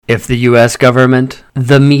If the US government,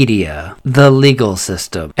 the media, the legal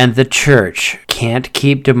system, and the church can't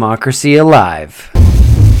keep democracy alive,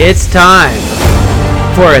 it's time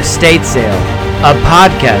for Estate Sale, a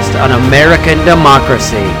podcast on American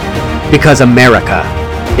democracy, because America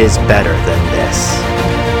is better than this.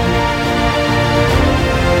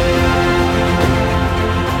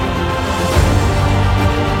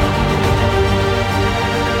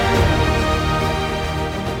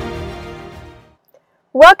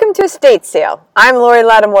 Welcome to Estate Sale. I'm Lori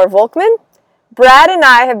Lattimore Volkman. Brad and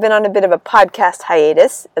I have been on a bit of a podcast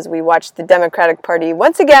hiatus as we watched the Democratic Party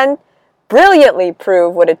once again brilliantly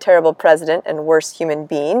prove what a terrible president and worse human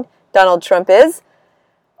being Donald Trump is,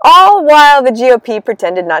 all while the GOP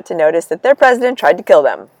pretended not to notice that their president tried to kill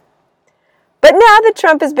them. But now that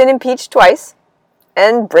Trump has been impeached twice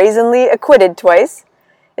and brazenly acquitted twice,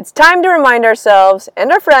 it's time to remind ourselves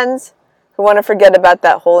and our friends who want to forget about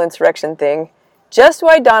that whole insurrection thing just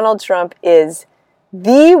why Donald Trump is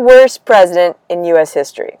the worst president in U.S.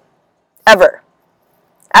 history. Ever.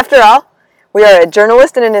 After all, we are a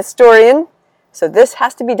journalist and an historian, so this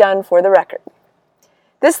has to be done for the record.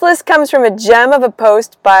 This list comes from a gem of a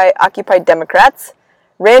post by Occupy Democrats,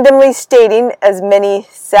 randomly stating as many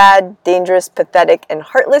sad, dangerous, pathetic, and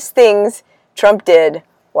heartless things Trump did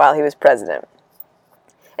while he was president.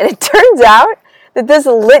 And it turns out that this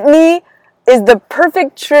litany is the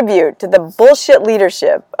perfect tribute to the bullshit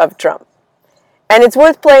leadership of Trump. And it's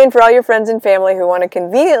worth playing for all your friends and family who want to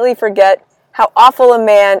conveniently forget how awful a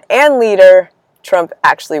man and leader Trump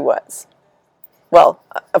actually was. Well,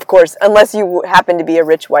 of course, unless you happen to be a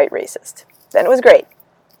rich white racist. Then it was great.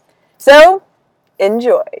 So,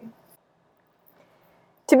 enjoy.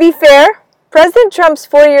 To be fair, President Trump's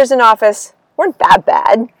 4 years in office weren't that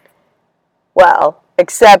bad. Well,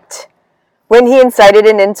 except when he incited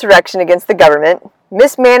an insurrection against the government,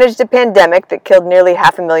 mismanaged a pandemic that killed nearly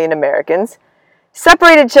 500,000 Americans,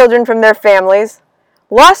 separated children from their families,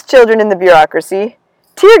 lost children in the bureaucracy,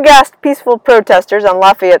 tear-gassed peaceful protesters on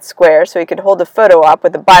Lafayette Square so he could hold a photo op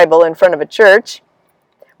with a Bible in front of a church,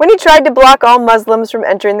 when he tried to block all Muslims from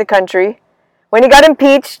entering the country, when he got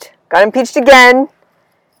impeached again,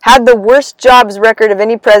 had the worst jobs record of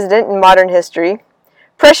any president in modern history,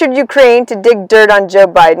 pressured Ukraine to dig dirt on Joe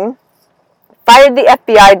Biden, fired the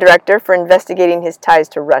FBI director for investigating his ties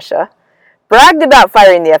to Russia, bragged about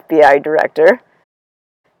firing the FBI director,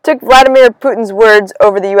 took Vladimir Putin's words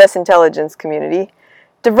over the U.S. intelligence community,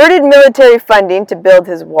 diverted military funding to build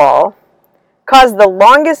his wall, caused the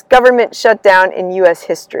longest government shutdown in U.S.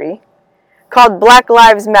 history, called Black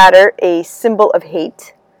Lives Matter a symbol of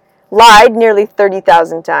hate, lied nearly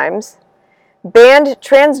 30,000 times, banned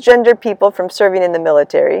transgender people from serving in the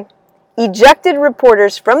military, ejected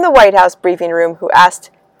reporters from the White House briefing room who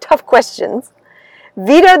asked tough questions,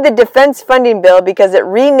 vetoed the defense funding bill because it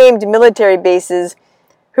renamed military bases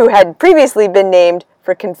who had previously been named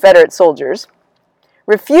for Confederate soldiers,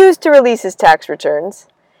 refused to release his tax returns,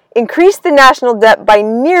 increased the national debt by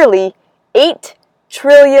nearly $8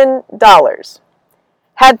 trillion,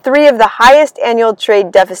 had 3 of the highest annual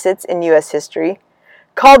trade deficits in U.S. history,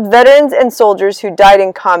 called veterans and soldiers who died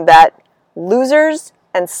in combat losers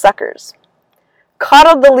and suckers,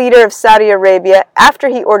 coddled the leader of Saudi Arabia after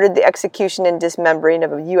he ordered the execution and dismembering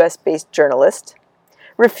of a U.S.-based journalist,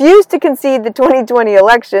 refused to concede the 2020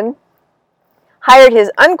 election, hired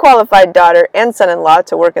his unqualified daughter and son-in-law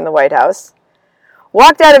to work in the White House,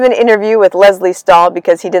 walked out of an interview with Leslie Stahl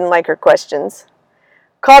because he didn't like her questions,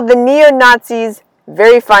 called the neo-Nazis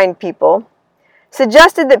very fine people,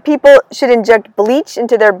 suggested that people should inject bleach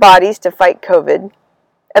into their bodies to fight COVID,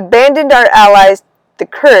 abandoned our allies the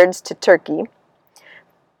Kurds to Turkey,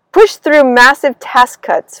 pushed through massive tax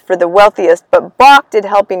cuts for the wealthiest but balked at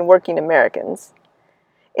helping working Americans,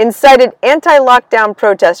 incited anti-lockdown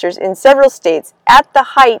protesters in several states at the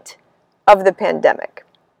height of the pandemic,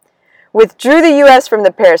 withdrew the U.S. from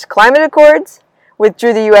the Paris Climate Accords,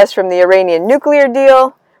 withdrew the U.S. from the Iranian nuclear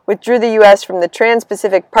deal, withdrew the U.S. from the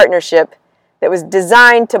Trans-Pacific Partnership that was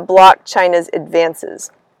designed to block China's advances,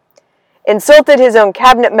 insulted his own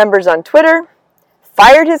cabinet members on Twitter,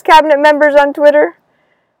 fired his cabinet members on Twitter,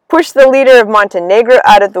 pushed the leader of Montenegro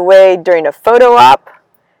out of the way during a photo op,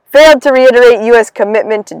 failed to reiterate U.S.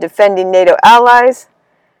 commitment to defending NATO allies,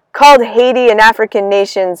 called Haiti and African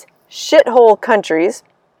nations shithole countries,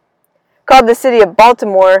 called the city of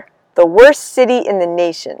Baltimore the worst city in the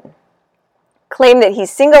nation, claimed that he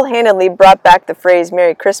single-handedly brought back the phrase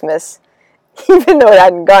Merry Christmas, even though it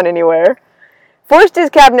hadn't gone anywhere, forced his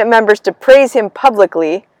cabinet members to praise him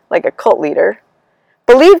publicly like a cult leader,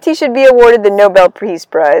 believed he should be awarded the Nobel Peace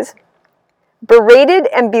Prize, berated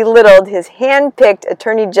and belittled his hand-picked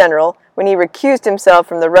Attorney General when he recused himself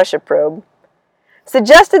from the Russia probe,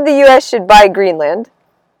 suggested the U.S. should buy Greenland,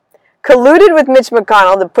 colluded with Mitch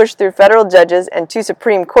McConnell to push through federal judges and 2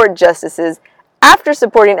 Supreme Court justices after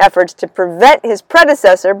supporting efforts to prevent his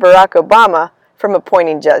predecessor, Barack Obama, from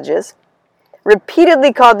appointing judges,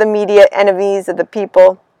 repeatedly called the media enemies of the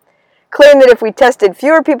people, claimed that if we tested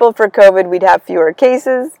fewer people for COVID, we'd have fewer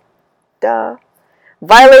cases,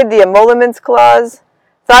 violated the Emoluments Clause,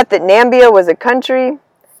 thought that Nambia was a country,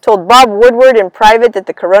 told Bob Woodward in private that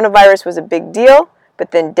the coronavirus was a big deal, but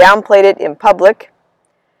then downplayed it in public,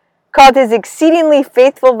 called his exceedingly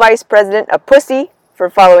faithful vice president a pussy for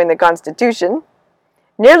following the Constitution,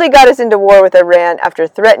 nearly got us into war with Iran after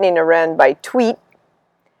threatening Iran by tweet,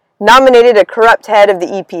 nominated a corrupt head of the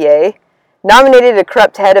EPA, nominated a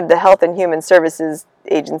corrupt head of the Health and Human Services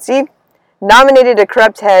Agency, nominated a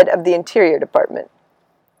corrupt head of the Interior Department,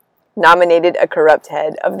 nominated a corrupt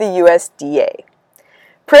head of the USDA,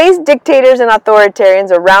 praised dictators and authoritarians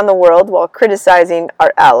around the world while criticizing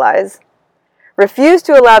our allies, refused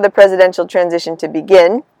to allow the presidential transition to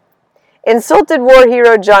begin, insulted war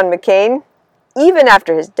hero John McCain, even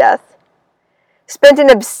after his death, spent an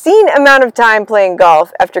obscene amount of time playing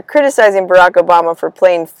golf after criticizing Barack Obama for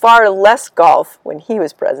playing far less golf when he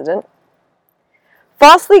was president,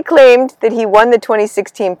 falsely claimed that he won the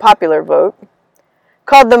 2016 popular vote,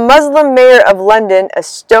 called the Muslim mayor of London a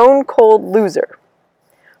stone-cold loser,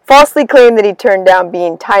 falsely claimed that he turned down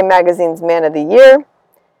being Time Magazine's Man of the Year,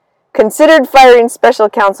 considered firing special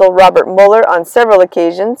counsel Robert Mueller on several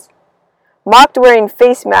occasions, mocked wearing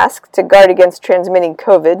face masks to guard against transmitting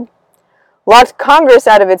COVID, locked Congress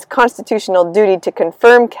out of its constitutional duty to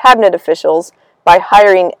confirm cabinet officials by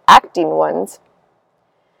hiring acting ones,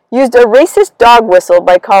 used a racist dog whistle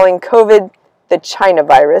by calling COVID the China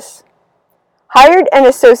virus, hired and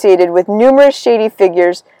associated with numerous shady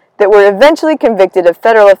figures that were eventually convicted of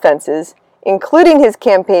federal offenses, including his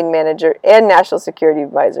campaign manager and national security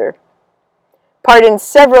advisor, pardoned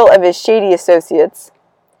several of his shady associates,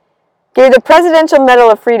 gave the Presidential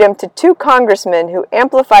Medal of Freedom to 2 congressmen who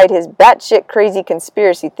amplified his batshit crazy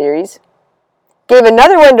conspiracy theories, gave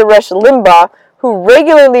another one to Rush Limbaugh, who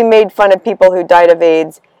regularly made fun of people who died of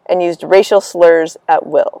AIDS and used racial slurs at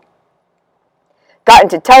will, got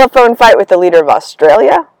into telephone fight with the leader of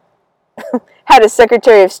Australia, had a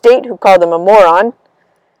Secretary of State who called him a moron,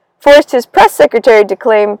 forced his press secretary to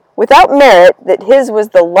claim without merit that his was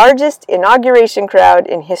the largest inauguration crowd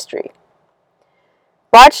in history,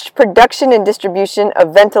 botched production and distribution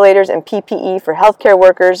of ventilators and PPE for healthcare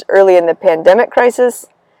workers early in the pandemic crisis,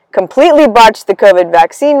 completely botched the COVID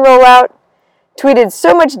vaccine rollout, tweeted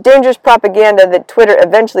so much dangerous propaganda that Twitter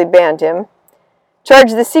eventually banned him,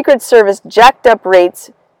 charged the Secret Service jacked up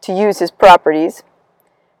rates to use his properties,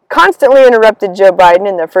 constantly interrupted Joe Biden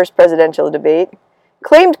in their first presidential debate,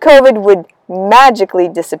 claimed COVID would magically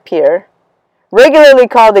disappear, regularly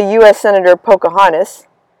called a U.S. Senator Pocahontas,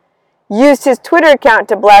 used his Twitter account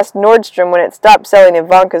to blast Nordstrom when it stopped selling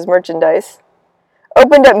Ivanka's merchandise,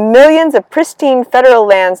 opened up millions of pristine federal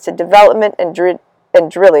lands to development and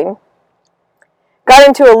drilling, got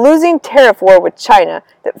into a losing tariff war with China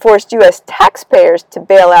that forced U.S. taxpayers to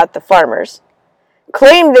bail out the farmers,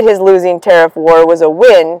 claimed that his losing tariff war was a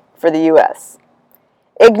win for the U.S.,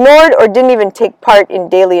 ignored or didn't even take part in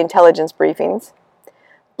daily intelligence briefings,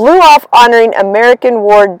 blew off honoring American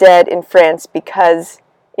war dead in France because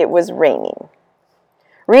it was raining,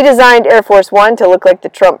 redesigned Air Force One to look like the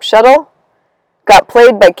Trump shuttle, got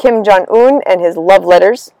played by Kim Jong-un and his love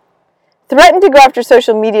letters, threatened to go after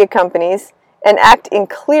social media companies and act in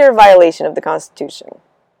clear violation of the Constitution,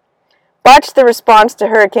 botched the response to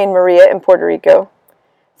Hurricane Maria in Puerto Rico,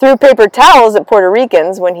 threw paper towels at Puerto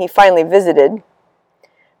Ricans when he finally visited,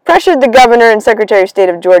 pressured the governor and Secretary of State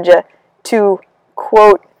of Georgia to,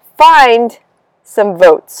 quote, find some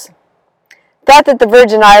votes, thought that the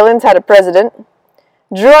Virgin Islands had a president,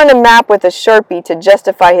 drew on a map with a Sharpie to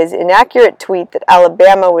justify his inaccurate tweet that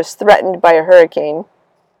Alabama was threatened by a hurricane,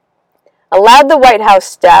 allowed the White House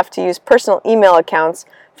staff to use personal email accounts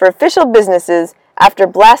for official businesses after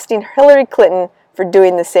blasting Hillary Clinton for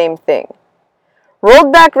doing the same thing,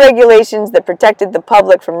 rolled back regulations that protected the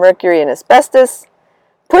public from mercury and asbestos,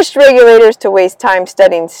 pushed regulators to waste time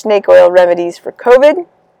studying snake oil remedies for COVID,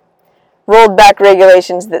 rolled back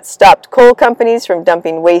regulations that stopped coal companies from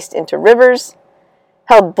dumping waste into rivers,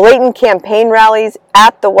 held blatant campaign rallies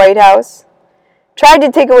at the White House, tried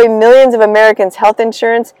to take away millions of Americans' health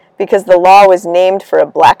insurance because the law was named for a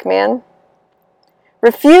black man,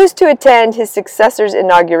 refused to attend his successor's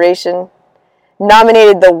inauguration,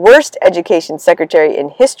 nominated the worst education secretary in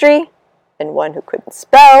history, and one who couldn't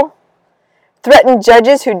spell, threatened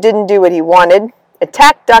judges who didn't do what he wanted,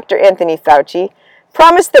 attacked Dr. Anthony Fauci,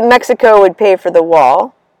 promised that Mexico would pay for the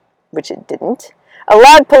wall, which it didn't,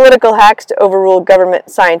 allowed political hacks to overrule government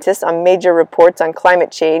scientists on major reports on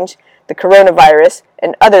climate change, the coronavirus,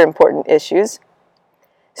 and other important issues,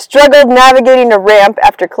 struggled navigating a ramp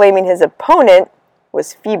after claiming his opponent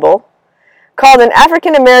was feeble, called an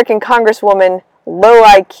African-American congresswoman low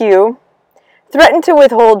IQ, threatened to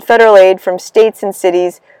withhold federal aid from states and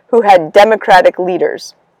cities who had Democratic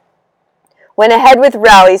leaders, went ahead with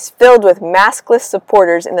rallies filled with maskless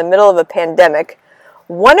supporters in the middle of a pandemic,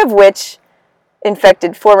 one of which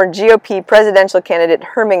infected former GOP presidential candidate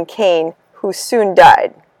Herman Cain, who soon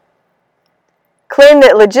died. Claimed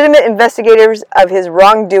that legitimate investigators of his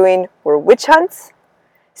wrongdoing were witch hunts,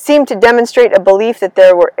 seemed to demonstrate a belief that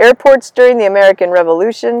there were airports during the American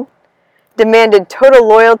Revolution, demanded total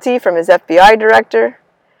loyalty from his FBI director,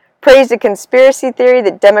 praised a conspiracy theory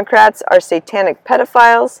that Democrats are satanic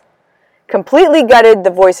pedophiles, completely gutted the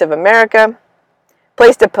Voice of America,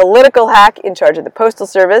 placed a political hack in charge of the Postal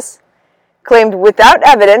Service, claimed without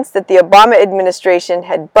evidence that the Obama administration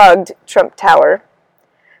had bugged Trump Tower,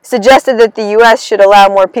 suggested that the U.S. should allow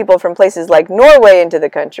more people from places like Norway into the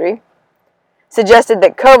country, suggested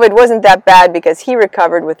that COVID wasn't that bad because he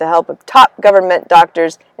recovered with the help of top government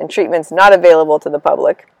doctors and treatments not available to the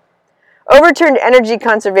public, overturned energy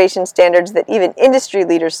conservation standards that even industry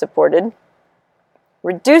leaders supported,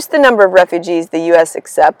 reduced the number of refugees the U.S.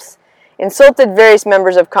 accepts, insulted various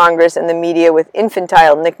members of Congress and the media with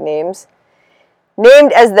infantile nicknames,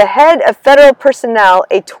 named as the head of federal personnel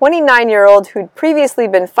a 29-year-old who'd previously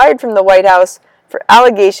been fired from the White House for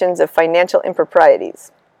allegations of financial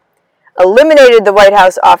improprieties, eliminated the White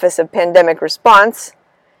House Office of Pandemic Response,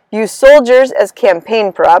 used soldiers as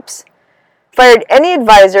campaign props, fired any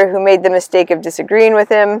advisor who made the mistake of disagreeing with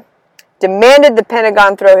him, demanded the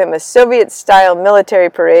Pentagon throw him a Soviet-style military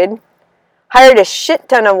parade, hired a shit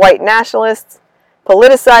ton of white nationalists,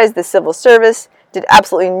 politicized the civil service, did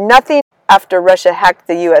absolutely nothing after Russia hacked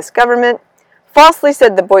the U.S. government, falsely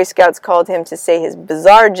said the Boy Scouts called him to say his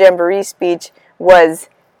bizarre jamboree speech was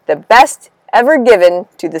the best ever given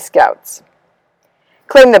to the Scouts,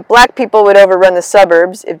 claimed that black people would overrun the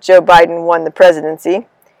suburbs if Joe Biden won the presidency,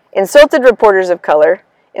 insulted reporters of color,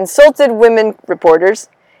 insulted women reporters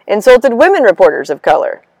of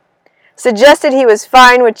color, suggested he was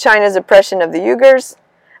fine with China's oppression of the Uyghurs,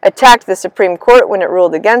 attacked the Supreme Court when it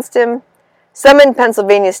ruled against him, summoned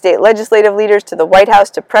Pennsylvania state legislative leaders to the White House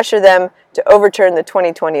to pressure them to overturn the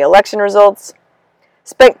 2020 election results,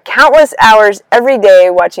 spent countless hours every day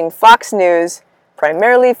watching Fox News,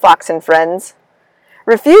 primarily Fox and Friends,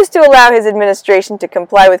 refused to allow his administration to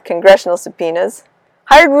comply with congressional subpoenas,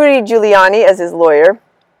 hired Rudy Giuliani as his lawyer,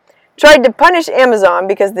 tried to punish Amazon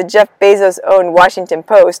because the Jeff Bezos-owned Washington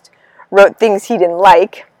Post wrote things he didn't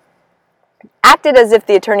like, acted as if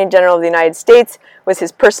the Attorney General of the United States was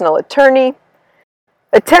his personal attorney,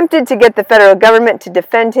 attempted to get the federal government to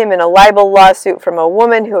defend him in a libel lawsuit from a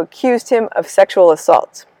woman who accused him of sexual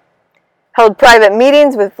assault, held private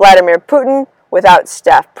meetings with Vladimir Putin without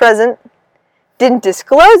staff present, didn't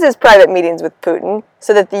disclose his private meetings with Putin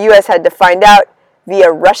so that the U.S. had to find out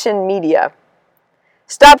via Russian media,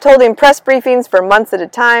 stopped holding press briefings for months at a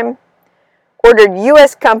time, ordered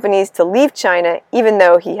U.S. companies to leave China even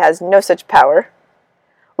though he has no such power,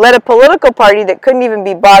 led a political party that couldn't even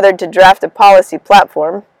be bothered to draft a policy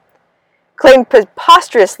platform, claimed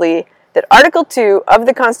preposterously that Article 2 of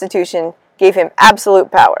the Constitution gave him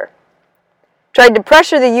absolute power, tried to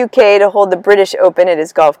pressure the UK to hold the British Open at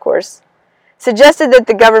his golf course, suggested that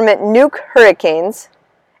the government nuke hurricanes,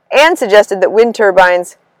 and suggested that wind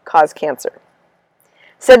turbines cause cancer,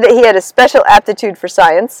 said that he had a special aptitude for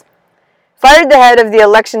science, fired the head of the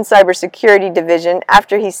Election Cybersecurity Division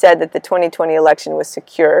after he said that the 2020 election was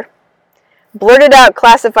secure, blurted out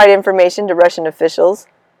classified information to Russian officials,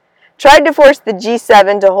 tried to force the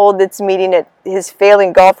G7 to hold its meeting at his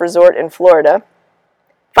failing golf resort in Florida,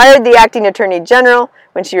 fired the acting Attorney General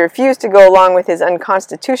when she refused to go along with his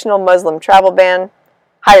unconstitutional Muslim travel ban,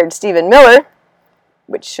 hired Stephen Miller,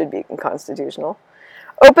 which should be unconstitutional,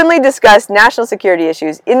 openly discussed national security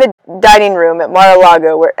issues in the dining room at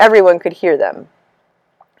Mar-a-Lago where everyone could hear them,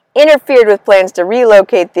 interfered with plans to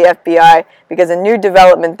relocate the FBI because a new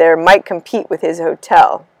development there might compete with his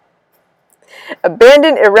hotel,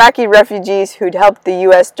 abandoned Iraqi refugees who'd helped the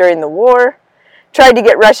U.S. during the war, tried to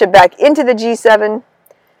get Russia back into the G7,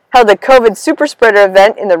 held a COVID superspreader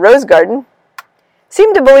event in the Rose Garden,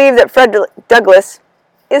 seemed to believe that Frederick Douglass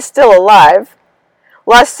is still alive,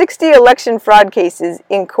 lost 60 election fraud cases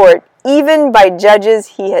in court even by judges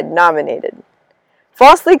he had nominated,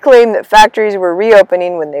 falsely claimed that factories were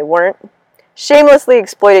reopening when they weren't, shamelessly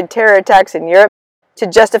exploited terror attacks in Europe to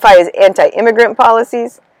justify his anti-immigrant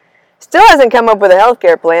policies, still hasn't come up with a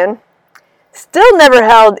healthcare plan, still never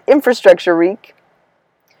held Infrastructure Week,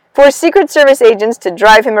 forced Secret Service agents to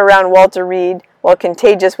drive him around Walter Reed while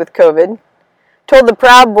contagious with COVID, told the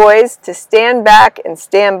Proud Boys to stand back and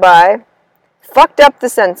stand by, fucked up the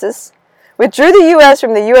census, withdrew the U.S.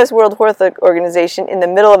 from the U.S. World Health Organization in the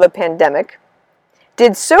middle of a pandemic,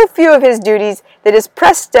 did so few of his duties that his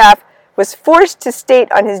press staff was forced to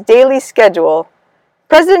state on his daily schedule,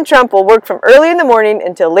 President Trump will work from early in the morning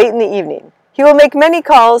until late in the evening. He will make many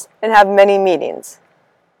calls and have many meetings,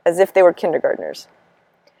 as if they were kindergartners.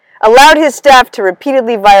 Allowed his staff to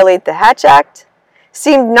repeatedly violate the Hatch Act,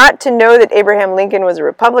 seemed not to know that Abraham Lincoln was a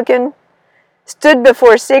Republican, stood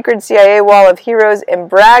before sacred CIA wall of heroes and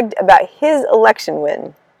bragged about his election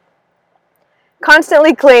win.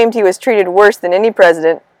 Constantly claimed he was treated worse than any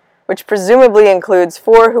president, which presumably includes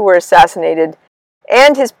 4 who were assassinated,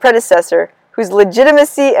 and his predecessor, whose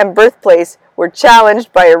legitimacy and birthplace were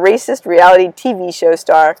challenged by a racist reality TV show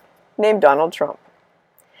star named Donald Trump.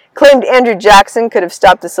 Claimed Andrew Jackson could have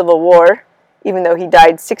stopped the Civil War, even though he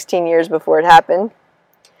died 16 years before it happened.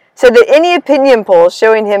 Said that any opinion poll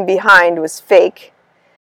showing him behind was fake.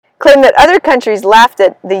 Claimed that other countries laughed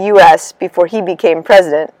at the U.S. before he became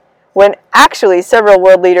president, when actually several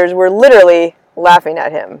world leaders were literally laughing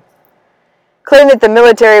at him. Claimed that the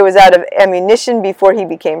military was out of ammunition before he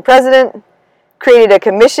became president, created a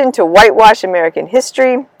commission to whitewash American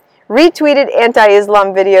history, retweeted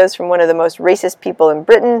anti-Islam videos from one of the most racist people in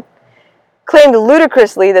Britain, claimed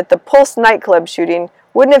ludicrously that the Pulse nightclub shooting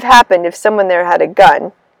wouldn't have happened if someone there had a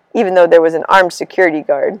gun, even though there was an armed security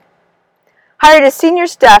guard, hired a senior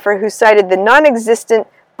staffer who cited the non-existent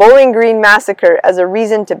Bowling Green massacre as a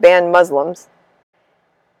reason to ban Muslims,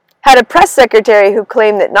 had a press secretary who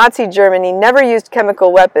claimed that Nazi Germany never used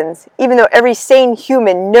chemical weapons, even though every sane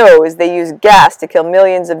human knows they used gas to kill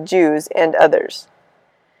millions of Jews and others.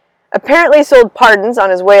 Apparently sold pardons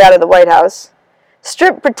on his way out of the White House,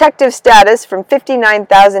 stripped protective status from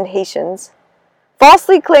 59,000 Haitians,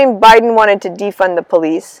 falsely claimed Biden wanted to defund the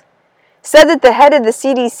police, said that the head of the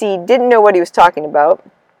CDC didn't know what he was talking about,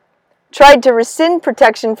 tried to rescind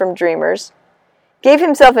protection from Dreamers, gave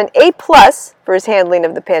himself an A+ for his handling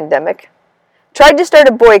of the pandemic, tried to start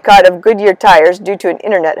a boycott of Goodyear tires due to an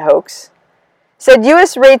internet hoax, said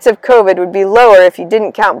U.S. rates of COVID would be lower if you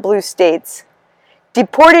didn't count blue states,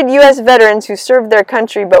 deported U.S. veterans who served their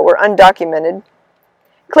country but were undocumented,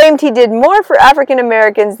 claimed he did more for African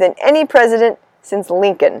Americans than any president since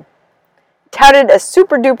Lincoln, touted a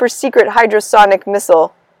super-duper secret hypersonic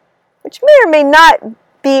missile, which may or may not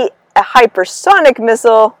be a hypersonic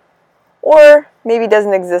missile, or maybe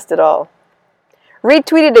doesn't exist at all,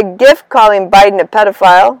 retweeted a GIF calling Biden a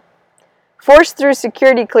pedophile, forced through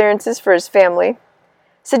security clearances for his family,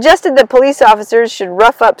 suggested that police officers should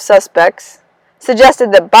rough up suspects,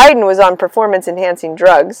 suggested that Biden was on performance-enhancing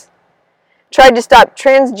drugs, tried to stop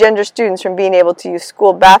transgender students from being able to use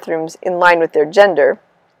school bathrooms in line with their gender,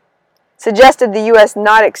 suggested the U.S.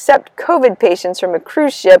 not accept COVID patients from a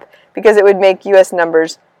cruise ship because it would make U.S.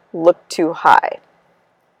 numbers look too high,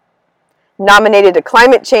 nominated a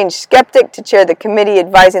climate change skeptic to chair the committee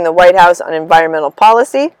advising the White House on environmental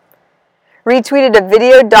policy, retweeted a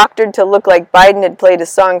video doctored to look like Biden had played a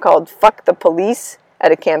song called Fuck the Police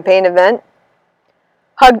at a campaign event,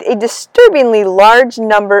 hugged a disturbingly large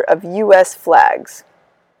number of U.S. flags,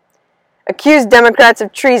 accused Democrats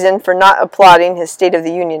of treason for not applauding his State of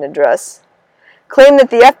the Union address, claimed that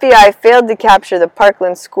the FBI failed to capture the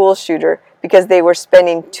Parkland school shooter because they were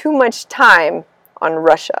spending too much time on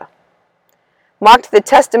Russia, mocked the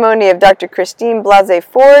testimony of Dr. Christine Blasey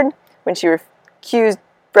Ford when she accused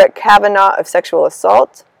Brett Kavanaugh of sexual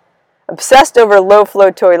assault, obsessed over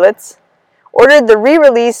low-flow toilets, ordered the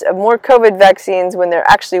re-release of more COVID vaccines when there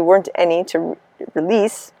actually weren't any to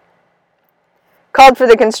release, called for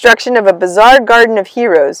the construction of a bizarre garden of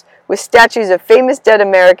heroes with statues of famous dead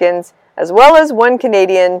Americans, as well as one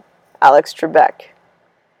Canadian, Alex Trebek,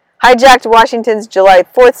 hijacked Washington's July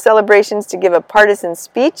 4th celebrations to give a partisan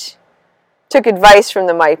speech, took advice from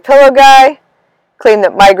the My Pillow guy, claimed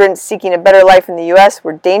that migrants seeking a better life in the U.S.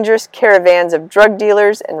 were dangerous caravans of drug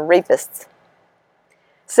dealers and rapists,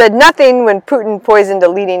 said nothing when Putin poisoned a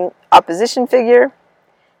leading opposition figure,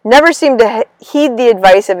 never seemed to heed the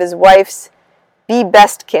advice of his wife's Be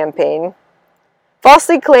Best campaign,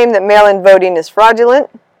 falsely claimed that mail-in voting is fraudulent,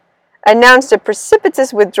 announced a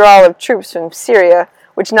precipitous withdrawal of troops from Syria,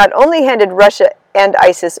 which not only handed Russia and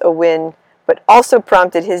ISIS a win, but also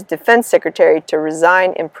prompted his defense secretary to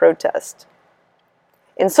resign in protest,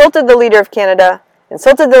 insulted the leader of Canada,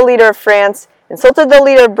 insulted the leader of France, insulted the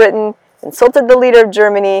leader of Britain, insulted the leader of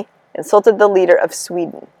Germany, insulted the leader of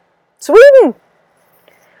Sweden. Sweden!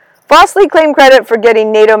 Falsely claimed credit for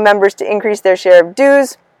getting NATO members to increase their share of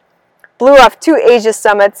dues, blew off 2 Asia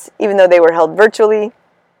summits even though they were held virtually,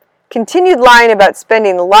 continued lying about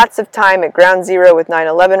spending lots of time at Ground Zero with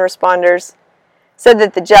 9/11 responders, said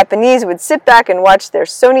that the Japanese would sit back and watch their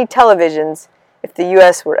Sony televisions if the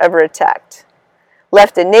US were ever attacked,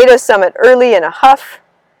 left a NATO summit early in a huff,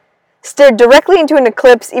 stared directly into an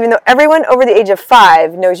eclipse even though everyone over the age of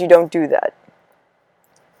 5 knows you don't do that,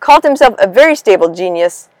 called himself a very stable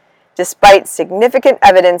genius despite significant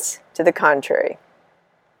evidence to the contrary,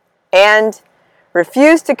 and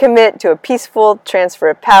refused to commit to a peaceful transfer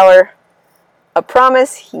of power, a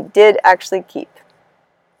promise he did actually keep.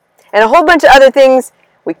 And a whole bunch of other things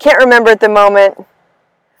we can't remember at the moment.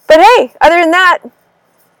 But hey, other than that,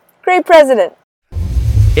 great president.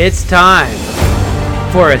 It's time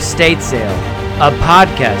for Estate Sale, a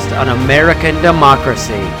podcast on American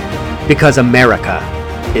democracy, because America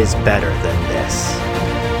is better than this.